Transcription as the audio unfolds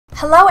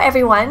Hello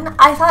everyone!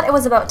 I thought it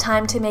was about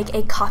time to make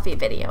a coffee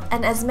video,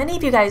 and as many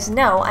of you guys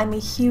know, I'm a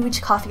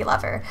huge coffee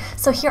lover.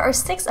 So here are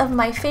 6 of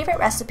my favorite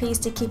recipes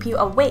to keep you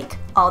awake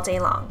all day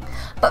long.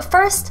 But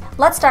first,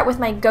 let's start with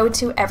my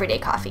go-to everyday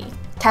coffee,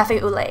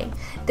 Cafe au lait.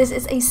 This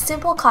is a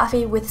simple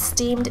coffee with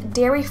steamed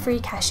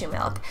dairy-free cashew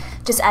milk.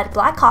 Just add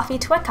black coffee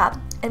to a cup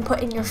and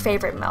put in your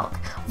favorite milk.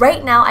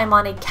 Right now I'm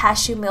on a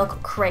cashew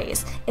milk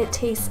craze. It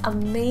tastes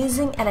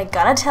amazing and I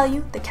gotta tell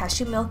you, the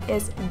cashew milk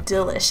is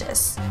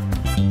delicious.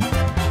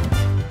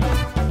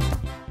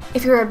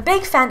 If you're a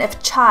big fan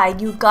of chai,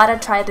 you gotta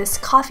try this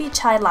coffee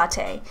chai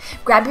latte.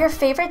 Grab your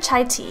favorite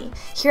chai tea.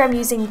 Here I'm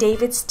using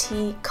David's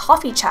Tea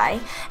Coffee Chai,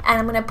 and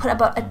I'm gonna put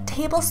about a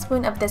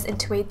tablespoon of this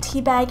into a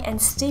tea bag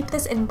and steep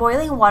this in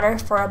boiling water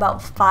for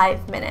about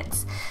 5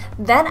 minutes.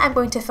 Then I'm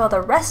going to fill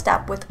the rest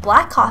up with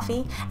black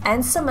coffee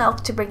and some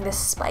milk to bring this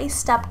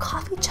spiced up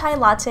coffee chai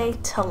latte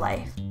to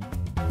life.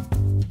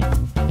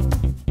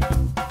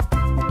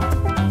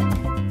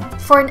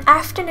 For an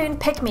afternoon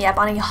pick-me-up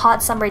on a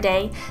hot summer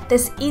day,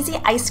 this easy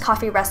iced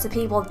coffee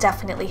recipe will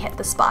definitely hit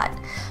the spot.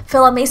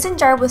 Fill a mason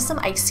jar with some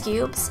ice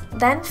cubes,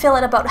 then fill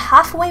it about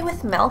halfway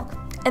with milk,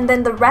 and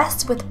then the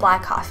rest with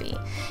black coffee.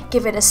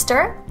 Give it a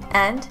stir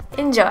and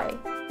enjoy!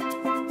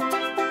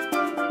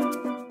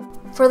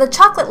 For the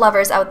chocolate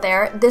lovers out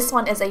there, this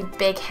one is a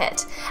big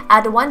hit.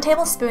 Add 1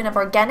 tablespoon of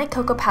organic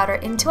cocoa powder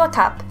into a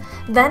cup,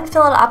 then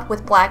fill it up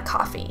with black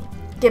coffee.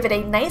 Give it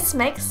a nice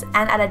mix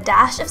and add a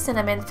dash of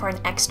cinnamon for an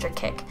extra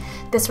kick.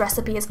 This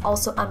recipe is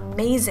also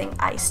amazing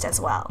iced as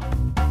well.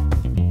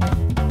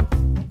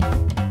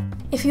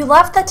 If you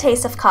love the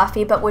taste of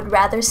coffee but would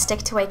rather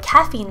stick to a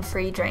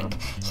caffeine-free drink,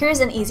 here's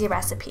an easy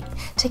recipe.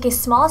 Take a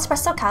small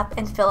espresso cup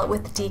and fill it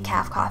with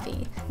decaf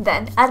coffee.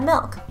 Then add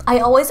milk. I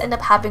always end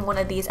up having one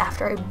of these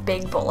after a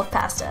big bowl of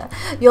pasta.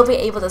 You'll be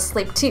able to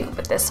sleep too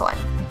with this one.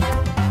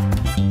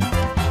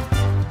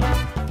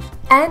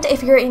 And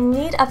if you're in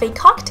need of a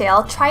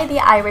cocktail, try the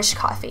Irish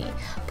coffee.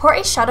 Pour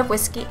a shot of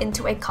whiskey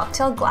into a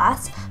cocktail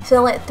glass,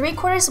 fill it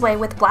 3/4 way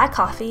with black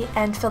coffee,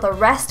 and fill the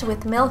rest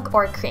with milk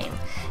or cream.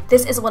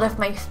 This is one of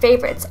my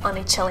favorites on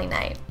a chilly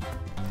night.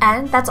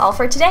 And that's all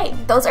for today.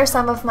 Those are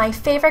some of my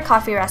favorite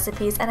coffee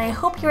recipes, and I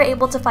hope you were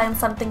able to find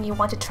something you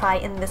want to try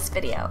in this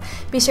video.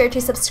 Be sure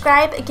to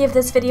subscribe, give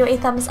this video a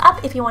thumbs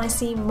up if you want to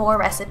see more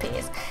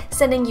recipes.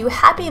 Sending you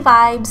happy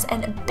vibes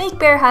and big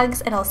bear hugs,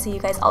 and I'll see you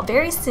guys all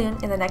very soon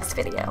in the next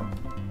video.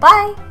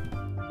 Bye!